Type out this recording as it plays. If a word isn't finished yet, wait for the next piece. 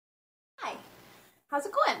How's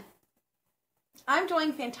it going? I'm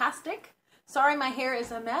doing fantastic. Sorry my hair is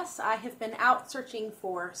a mess. I have been out searching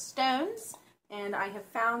for stones and I have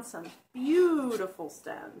found some beautiful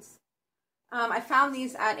stones. I found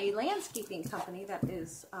these at a landscaping company that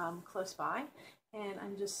is close by, and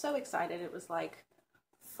I'm just so excited. It was like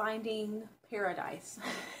finding paradise.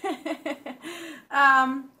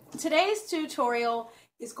 Today's tutorial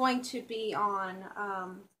is going to be on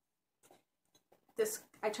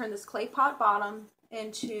I turned this clay pot bottom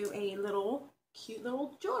into a cute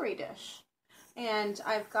little jewelry dish. And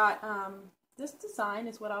I've got this design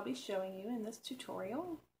is what I'll be showing you in this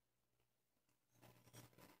tutorial.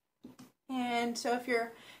 And so if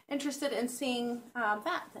you're interested in seeing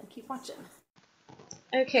that, then keep watching.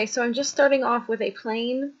 Okay, so I'm just starting off with a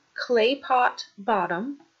plain clay pot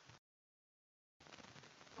bottom.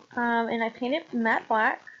 And I painted matte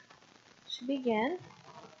black to begin.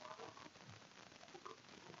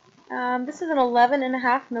 This is an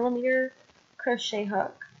 11.5mm crochet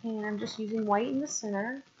hook, and I'm just using white in the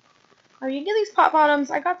center. You can get these pot bottoms.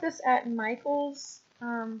 I got this at Michael's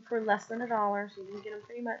for less than $1, so you can get them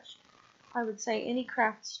pretty much, I would say, any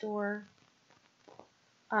craft store.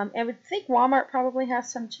 I would think Walmart probably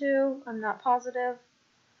has some too. I'm not positive.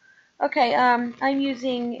 Okay, I'm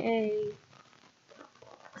using a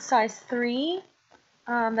size 3.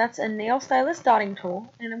 That's a nail stylus dotting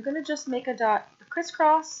tool, and I'm going to just make a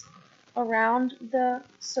crisscross around the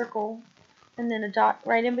circle, and then a dot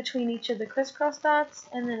right in between each of the crisscross dots,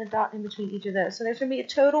 and then a dot in between each of those. So there's going to be a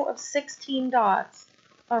total of 16 dots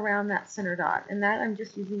around that center dot, and that I'm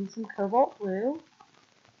just using some cobalt blue.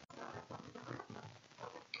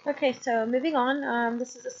 Okay, so moving on,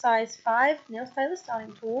 this is a size 5 nail stylus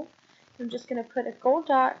dotting tool. I'm just going to put a gold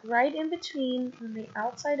dot right in between on the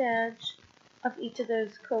outside edge of each of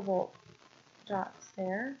those cobalt dots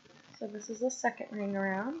there. So this is the second ring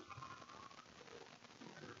around.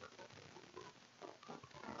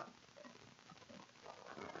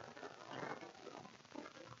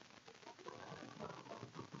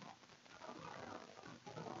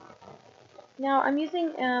 Now I'm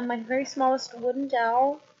using my very smallest wooden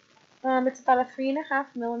dowel. It's about a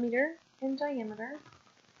 3.5mm in diameter.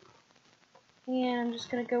 And I'm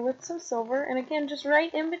just going to go with some silver, and again just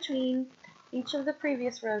right in between each of the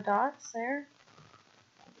previous row dots there.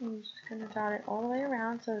 I'm just going to dot it all the way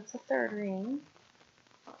around so it's a third ring.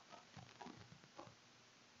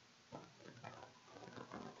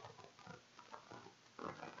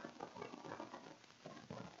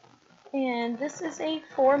 And this is a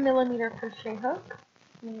 4mm crochet hook,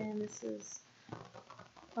 and this is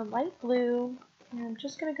a light blue, and I'm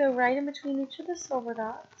just going to go right in between each of the silver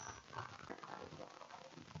dots.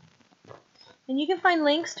 And you can find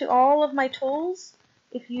links to all of my tools.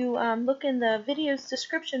 If you look in the video's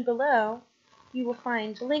description below, you will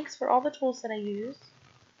find links for all the tools that I use.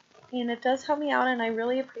 And it does help me out, and I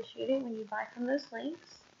really appreciate it when you buy from those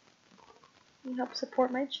links. You help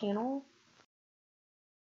support my channel.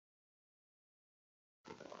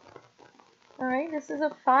 Alright, this is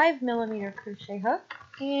a 5mm crochet hook,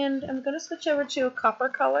 and I'm going to switch over to a copper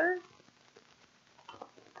color.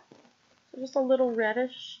 So just a little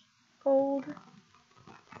reddish gold.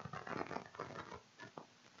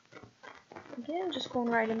 Again, just going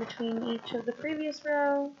right in between each of the previous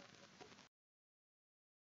row.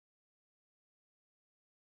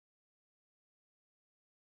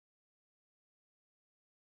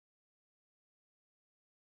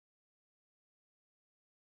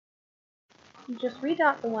 You just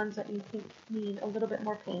redot the ones that you think need a little bit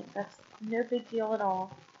more paint. That's no big deal at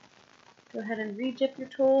all. Go ahead and re-dip your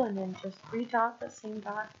tool and then just redot the same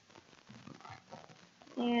dot.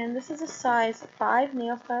 And this is a size 5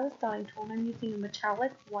 nail stylus dotting tool, and I'm using a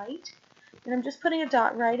metallic white. And I'm just putting a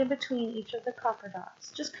dot right in between each of the copper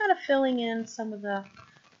dots, just kind of filling in some of the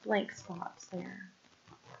blank spots there.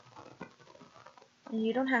 And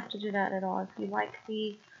you don't have to do that at all. If you like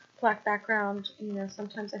the black background, you know,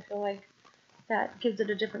 sometimes I feel like that gives it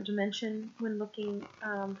a different dimension when looking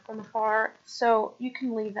from afar. So you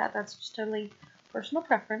can leave that. That's just totally personal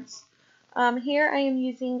preference. Here I am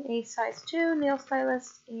using a size 2 nail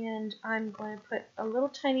stylus, and I'm going to put a little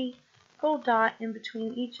tiny gold dot in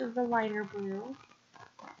between each of the lighter blue.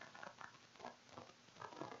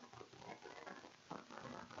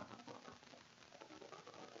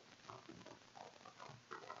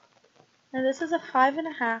 Now this is a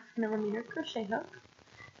 5.5mm crochet hook,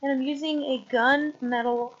 and I'm using a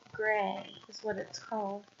gunmetal gray is what it's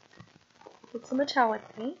called. It's a metallic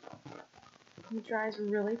paint. It dries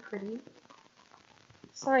really pretty.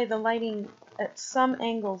 Sorry, the lighting at some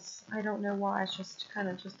angles, I don't know why, it just kind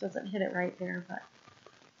of just doesn't hit it right there, but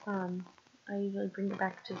I usually bring it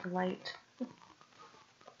back to the light.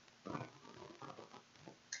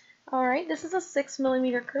 Alright, this is a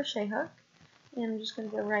 6mm crochet hook, and I'm just going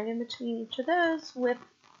to go right in between each of those with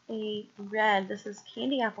a red. This is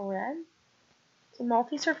Candy Apple Red. It's a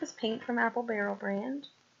multi-surface paint from Apple Barrel brand,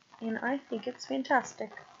 and I think it's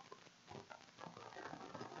fantastic.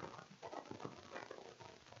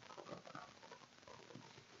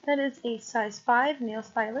 That is a size 5 nail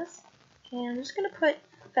stylus, and I'm just going to put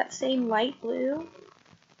that same light blue.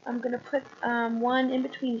 I'm going to put one in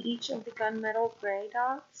between each of the gunmetal gray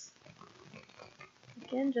dots.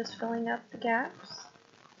 Again, just filling up the gaps.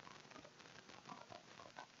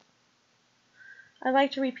 I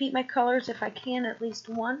like to repeat my colors if I can at least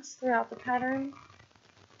once throughout the pattern,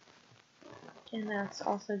 and that's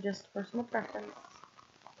also just personal preference.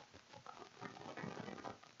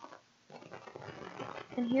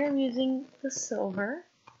 And here I'm using the silver,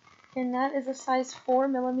 and that is a size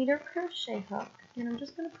 4mm crochet hook, and I'm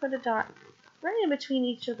just going to put a dot right in between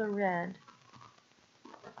each of the red.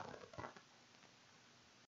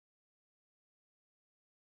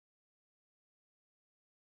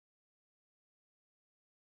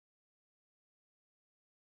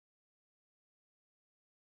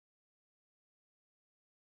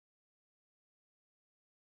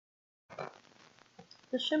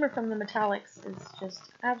 The shimmer from the metallics is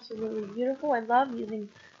just absolutely beautiful. I love using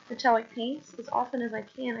metallic paints. As often as I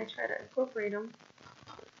can, I try to incorporate them.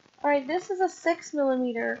 Alright, this is a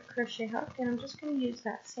 6mm crochet hook, and I'm just going to use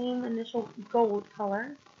that same initial gold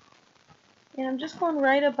color. And I'm just going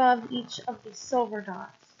right above each of the silver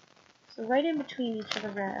dots. So right in between each of the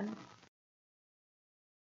red.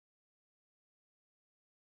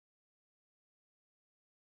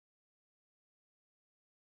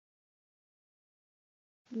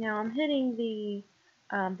 Now I'm hitting the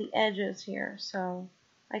edges here, so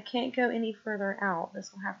I can't go any further out.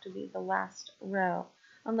 This will have to be the last row,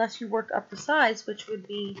 unless you work up the sides, which would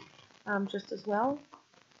be just as well.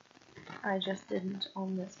 I just didn't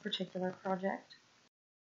on this particular project.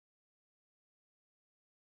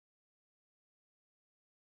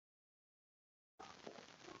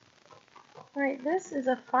 Alright, this is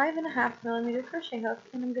a 5.5mm crochet hook,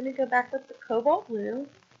 and I'm going to go back with the cobalt blue,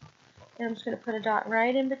 and I'm just going to put a dot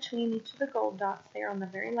right in between each of the gold dots there on the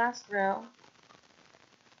very last row.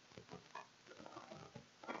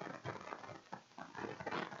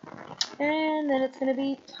 And then it's going to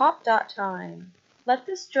be top dot time. Let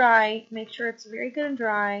this dry. Make sure it's very good and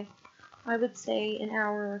dry. I would say an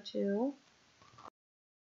hour or two.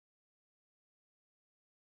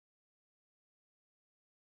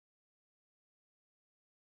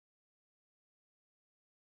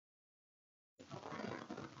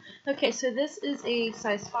 Okay, so this is a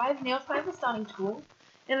size 5 nail stylus dotting tool,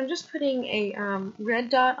 and I'm just putting a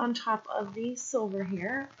red dot on top of the silver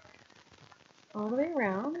here, all the way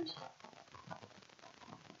around.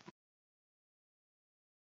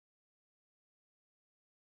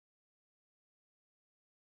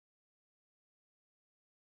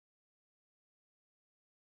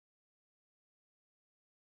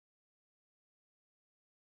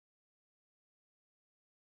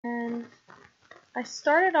 And I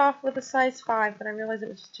started off with a size 5, but I realized it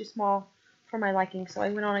was too small for my liking, so I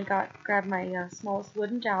went on and grabbed my smallest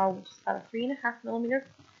wooden dowel, which is about a 3.5mm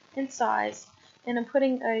in size, and I'm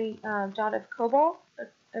putting a dot of cobalt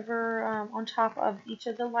over on top of each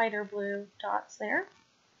of the lighter blue dots there.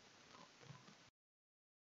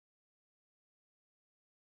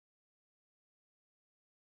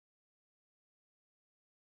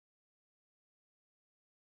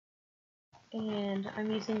 And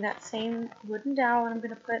I'm using that same wooden dowel, and I'm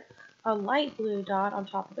going to put a light blue dot on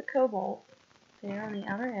top of the cobalt there on the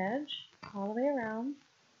outer edge, all the way around.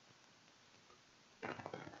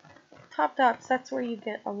 Top dots, that's where you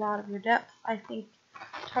get a lot of your depth. I think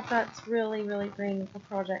top dots really, really bring a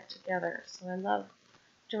project together, so I love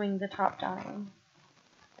doing the top dotting.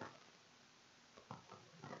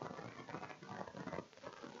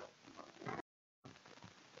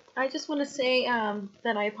 I just want to say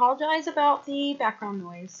that I apologize about the background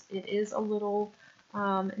noise. It is a little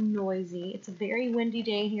noisy. It's a very windy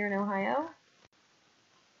day here in Ohio.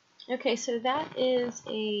 Okay, so that is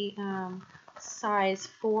a size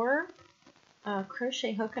 4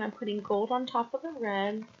 crochet hook, and I'm putting gold on top of the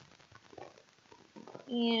red.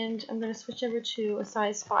 And I'm going to switch over to a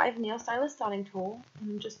size 5 nail stylus dotting tool,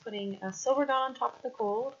 and I'm just putting a silver dot on top of the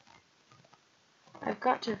gold. I've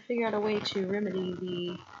got to figure out a way to remedy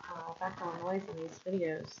the background noise in these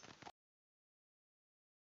videos.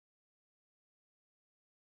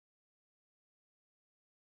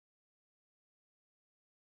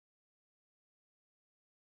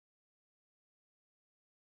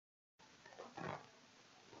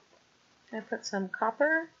 I put some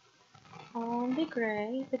copper on the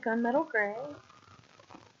gray, the gunmetal gray.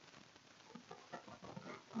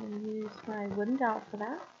 I'm going to use my wooden dowel for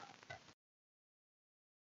that.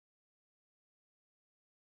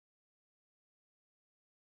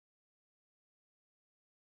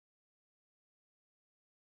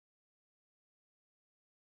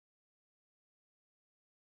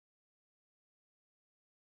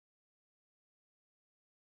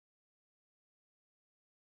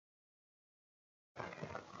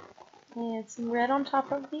 And some red on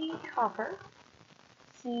top of the copper.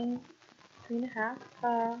 Same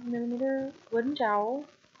 3.5 millimeter wooden dowel.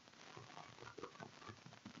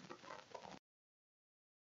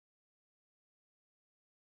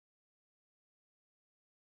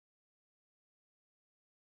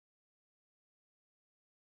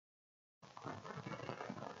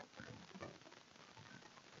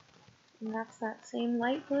 And that's that same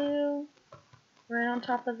light blue right on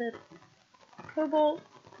top of the cobalt.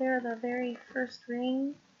 There, the very first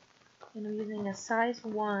ring. And I'm using a size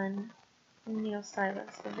 1 nail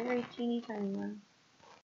stylus, a very teeny tiny one.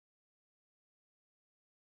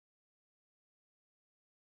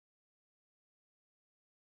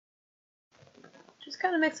 Just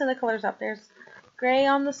kind of mixing the colors up. There's gray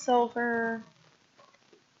on the silver.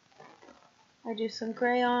 I do some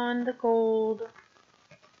gray on the gold.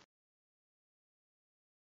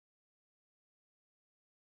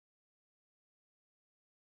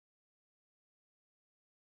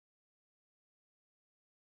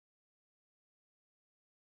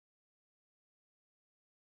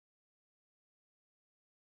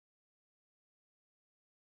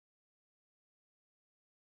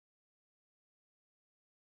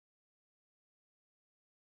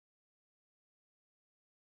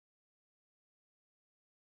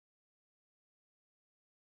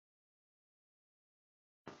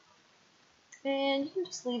 And you can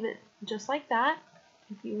just leave it just like that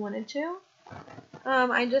if you wanted to.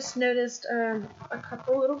 I just noticed a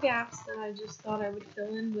couple little gaps that I just thought I would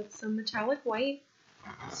fill in with some metallic white.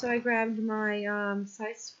 So I grabbed my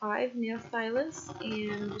size 5 nail stylus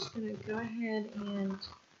and I'm just going to go ahead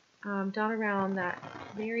and dot around that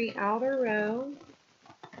very outer row,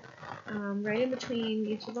 right in between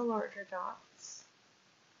each of the larger dots.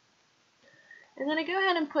 And then I go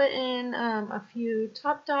ahead and put in a few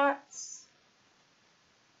top dots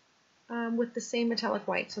with the same metallic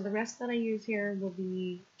white. So the rest that I use here will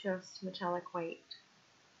be just metallic white.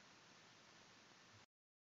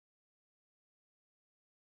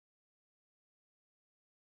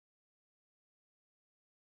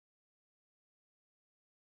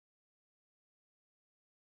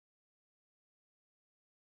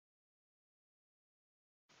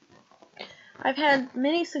 I've had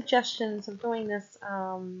many suggestions of doing this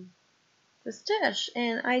this dish,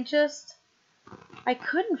 and I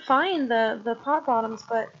couldn't find the pot bottoms,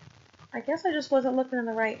 but I guess I just wasn't looking in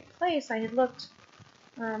the right place. I had looked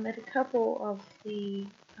at a couple of the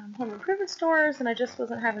home improvement stores, and I just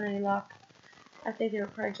wasn't having any luck. I think they were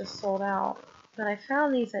probably just sold out. But I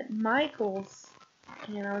found these at Michael's,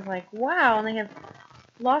 and I was like, wow! And they have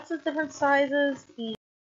lots of different sizes, and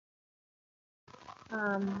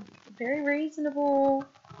very reasonable,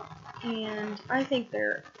 and I think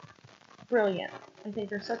they're brilliant. I think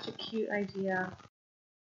they're such a cute idea.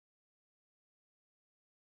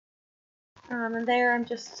 And there I'm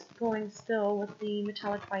just going still with the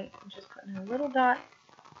metallic white. I'm just putting a little dot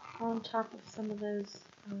on top of some of those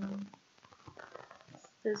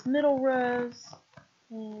middle rows,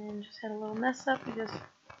 and just had a little mess up. You just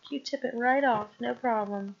Q-tip it right off, no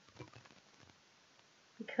problem.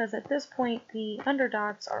 Because at this point the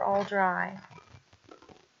underdots are all dry.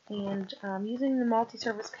 And using the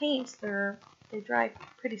multi-surface paints, they dry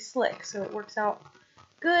pretty slick, so it works out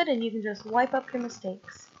good, and you can just wipe up your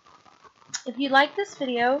mistakes. If you like this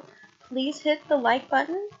video, please hit the like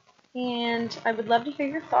button, and I would love to hear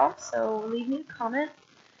your thoughts, so leave me a comment.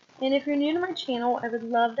 And if you're new to my channel, I would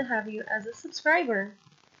love to have you as a subscriber.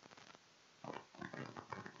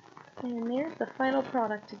 And there's the final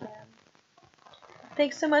product again.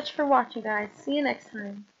 Thanks so much for watching, guys. See you next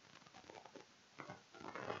time.